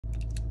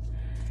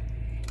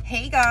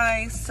Hey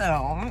guys,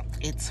 so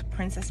it's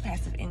Princess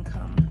Passive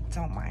Income.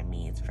 Don't mind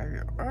me, it's very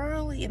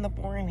early in the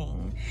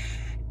morning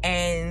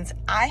and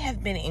I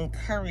have been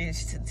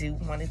encouraged to do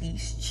one of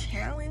these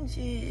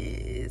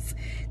challenges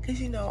because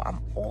you know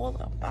I'm all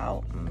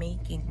about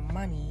making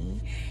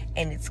money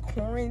and it's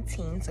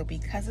quarantine. So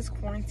because it's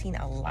quarantine,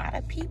 a lot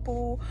of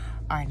people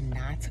are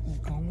not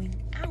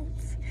going out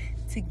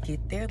to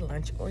get their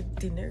lunch or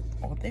dinner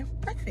or their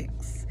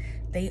breakfast.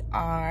 They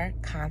are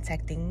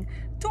contacting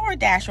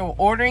Doordash or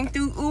ordering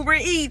through Uber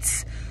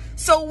Eats.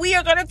 So we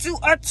are gonna do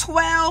a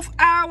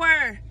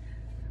 12-hour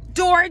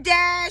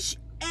Doordash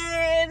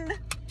and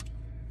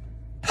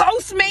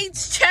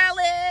Postmates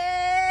challenge.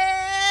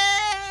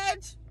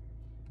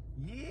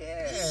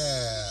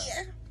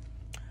 Yeah.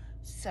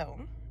 So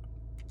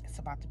it's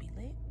about to be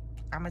lit.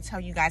 I'm gonna tell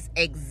you guys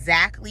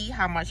exactly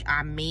how much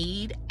I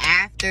made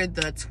after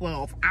the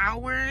 12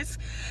 hours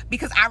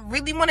because I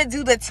really want to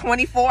do the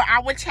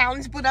 24-hour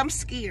challenge, but I'm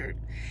scared.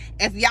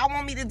 If y'all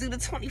want me to do the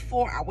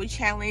 24-hour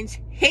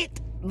challenge, hit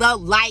the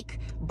like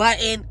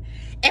button.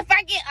 If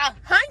I get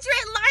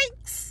 100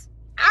 likes,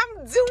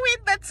 I'm doing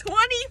the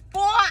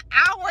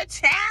 24-hour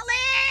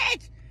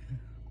challenge.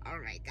 All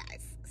right,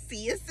 guys.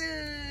 See you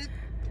soon.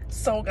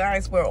 So,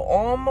 guys, we're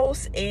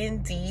almost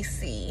in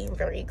DC. I'm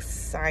very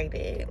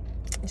excited.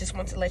 Just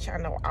want to let y'all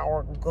know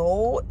our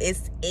goal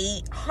is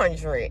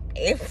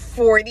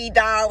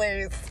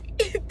 $840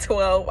 in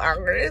 12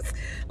 hours.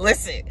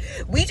 Listen,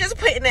 we just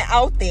putting it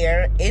out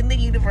there in the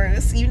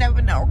universe. You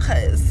never know,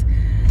 because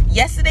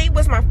yesterday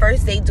was my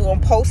first day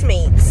doing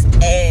Postmates,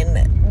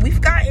 and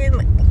we've gotten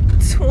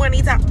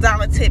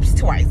 $20 tips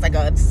twice, like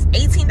a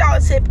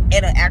 $18 tip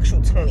and an actual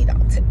 $20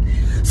 tip.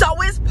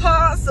 So it's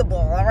possible,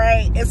 all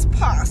right? It's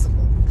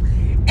possible.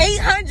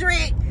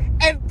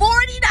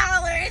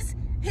 $840.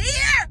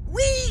 Here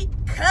we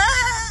come.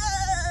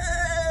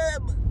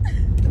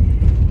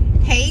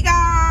 Hey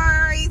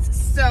guys,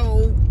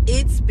 so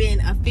it's been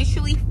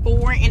officially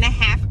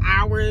 4.5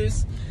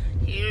 hours.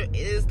 Here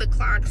is the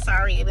clock.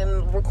 Sorry, I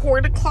didn't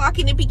record the clock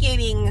in the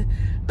beginning,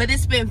 but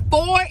it's been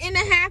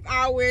 4.5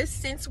 hours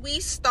since we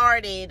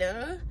started.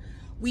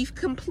 We've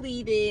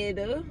completed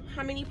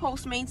how many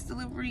Postmates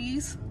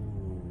deliveries?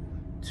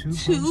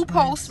 Two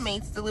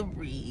Postmates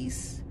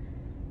deliveries.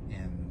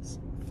 And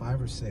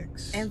 5 or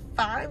 6. And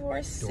 5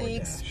 or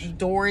 6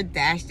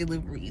 Doordash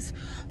deliveries.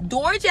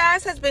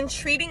 Doordash has been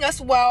treating us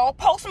well.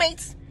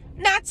 Postmates,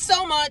 not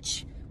so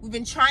much. We've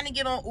been trying to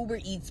get on Uber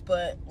Eats,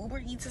 but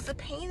Uber Eats is a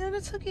pain in the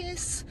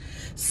tuchus.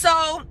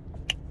 So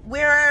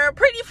we're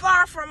pretty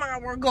far from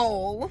our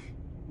goal,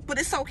 but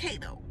it's okay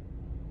though.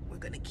 We're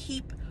gonna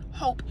keep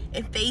hope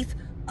and faith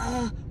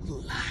alive.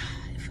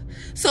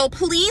 So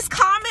please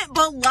comment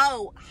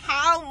below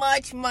how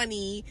much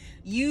money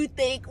you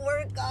think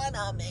we're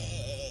gonna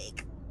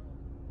make.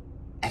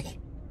 Okay,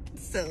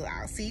 so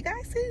I'll see you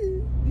guys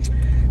soon.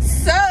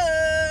 So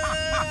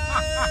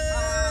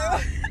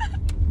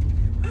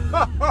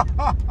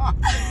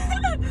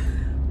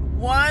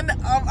one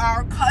of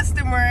our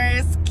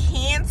customers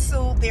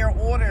canceled their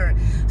order,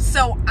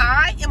 so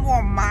I am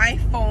on my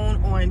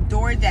phone on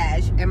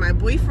Doordash and my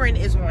boyfriend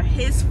is on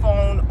his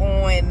phone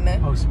on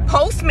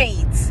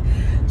Postmates.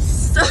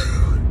 So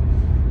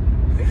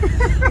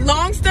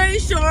long story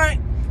short,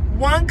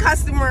 one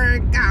customer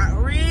got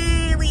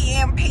really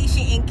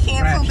impatient and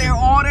canceled their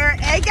order,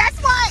 and guess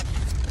what?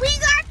 We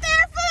got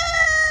their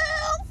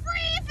food!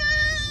 Free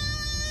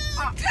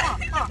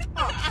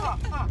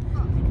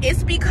food!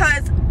 It's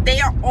because they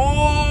are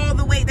all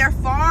the way, they're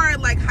far,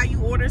 like how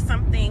you order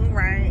something,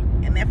 right?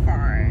 And they're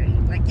far,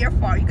 like you're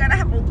far. You gotta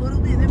have a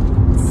little bit of,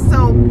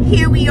 so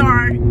here we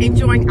are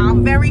enjoying our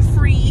very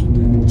free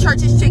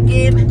Church's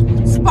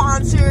Chicken,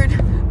 sponsored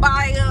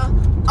by a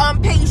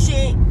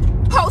impatient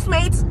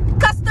Postmates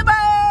customer.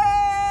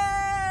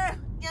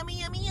 Yummy,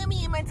 yummy,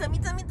 yummy in my tummy,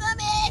 tummy,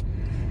 tummy.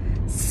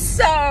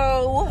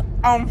 So,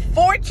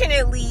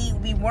 unfortunately,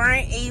 we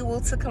weren't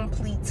able to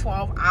complete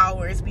 12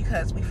 hours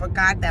because we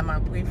forgot that my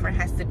boyfriend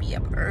has to be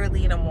up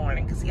early in the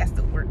morning because he has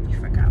to work. We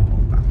forgot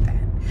all about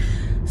that.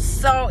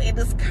 So, it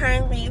is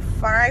currently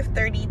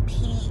 5:30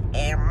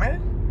 p.m.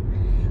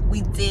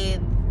 We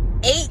did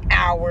 8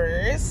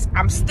 hours.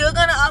 I'm still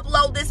gonna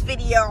upload this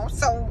video,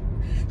 so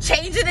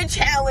changing the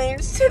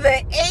challenge to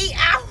the 8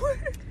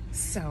 hours.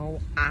 So,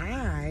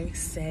 I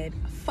said,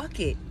 fuck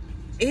it.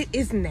 It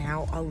is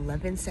now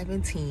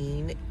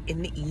 11:17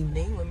 in the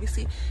evening. Let me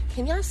see.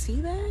 Can y'all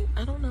see that?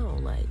 I don't know.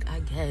 Like,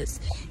 I guess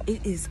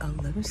it is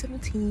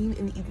 11:17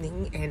 in the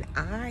evening, and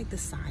I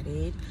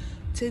decided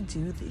to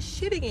do this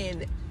shit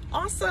again.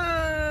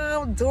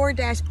 Awesome.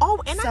 Doordash.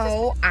 Oh, and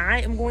so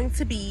I am going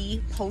to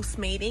be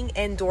Postmating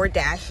and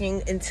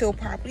Doordashing until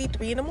probably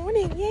 3 in the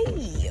morning.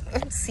 Yay.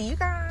 See you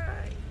guys.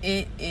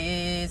 It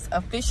is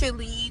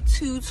officially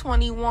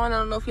 2:21. I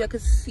don't know if y'all can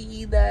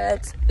see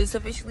that. It's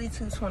officially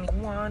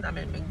 2:21. I'm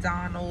at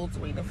McDonald's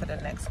waiting for the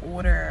next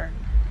order.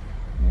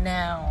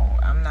 Now,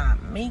 I'm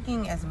not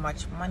making as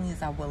much money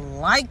as I would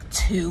like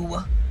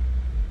to.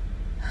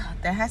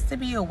 There has to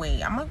be a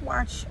way. I'm gonna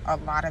watch a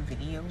lot of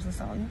videos and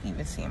stuff. You can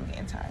even see I'm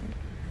getting tired.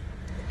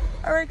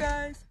 All right,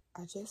 guys.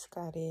 I just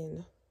got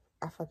in.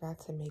 I forgot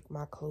to make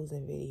my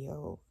closing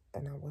video,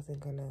 and I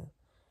wasn't gonna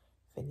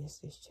finish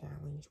this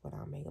challenge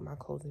without making my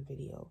closing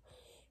video,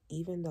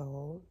 even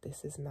though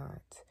this is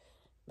not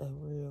the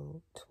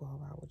real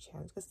 12-hour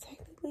challenge, because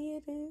technically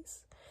it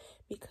is,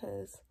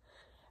 because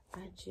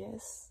I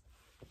just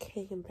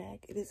came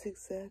back. It is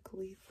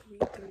exactly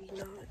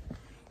 3:39.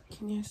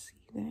 Can you see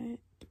that?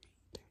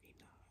 3:39.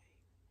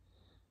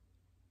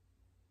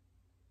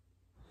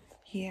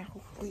 Yeah,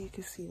 hopefully you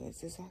can see that.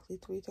 It's exactly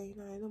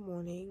 3:39 in the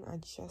morning. I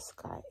just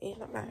got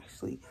in. I'm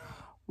actually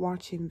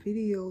watching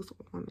videos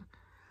on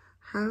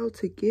how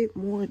to get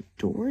more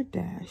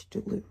Doordash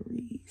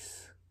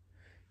deliveries,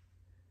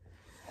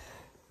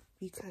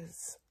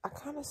 because I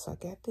kind of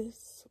suck at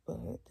this,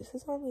 but this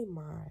is only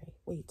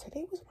wait,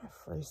 today was my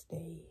first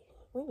day.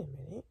 Wait a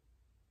minute.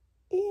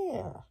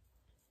 Yeah.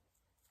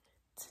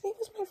 Today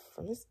was my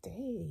first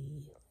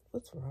day.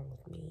 What's wrong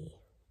with me?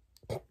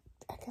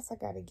 I guess I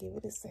gotta give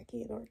it a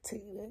second or two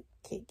to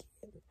kick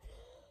in.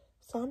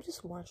 So I'm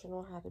just watching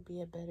on how to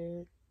be a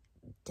better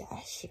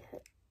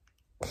dasher.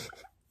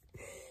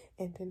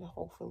 And then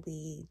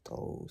hopefully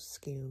those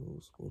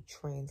skills will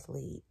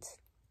translate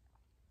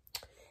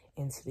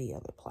into the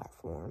other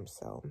platforms.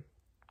 So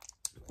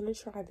I'm gonna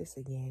try this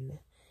again.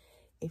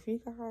 If you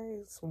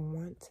guys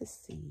want to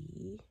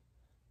see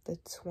the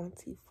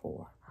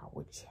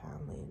 24-hour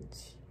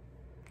challenge,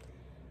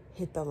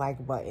 hit the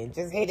like button.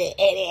 Just hit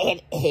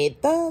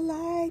the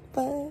like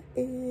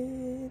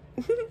button.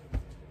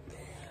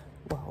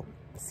 Well,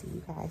 see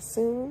you guys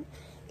soon.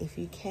 If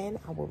you can,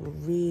 I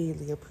would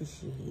really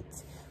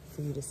appreciate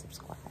for you to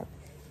subscribe.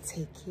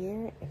 Take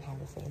care and have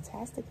a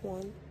fantastic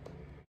one.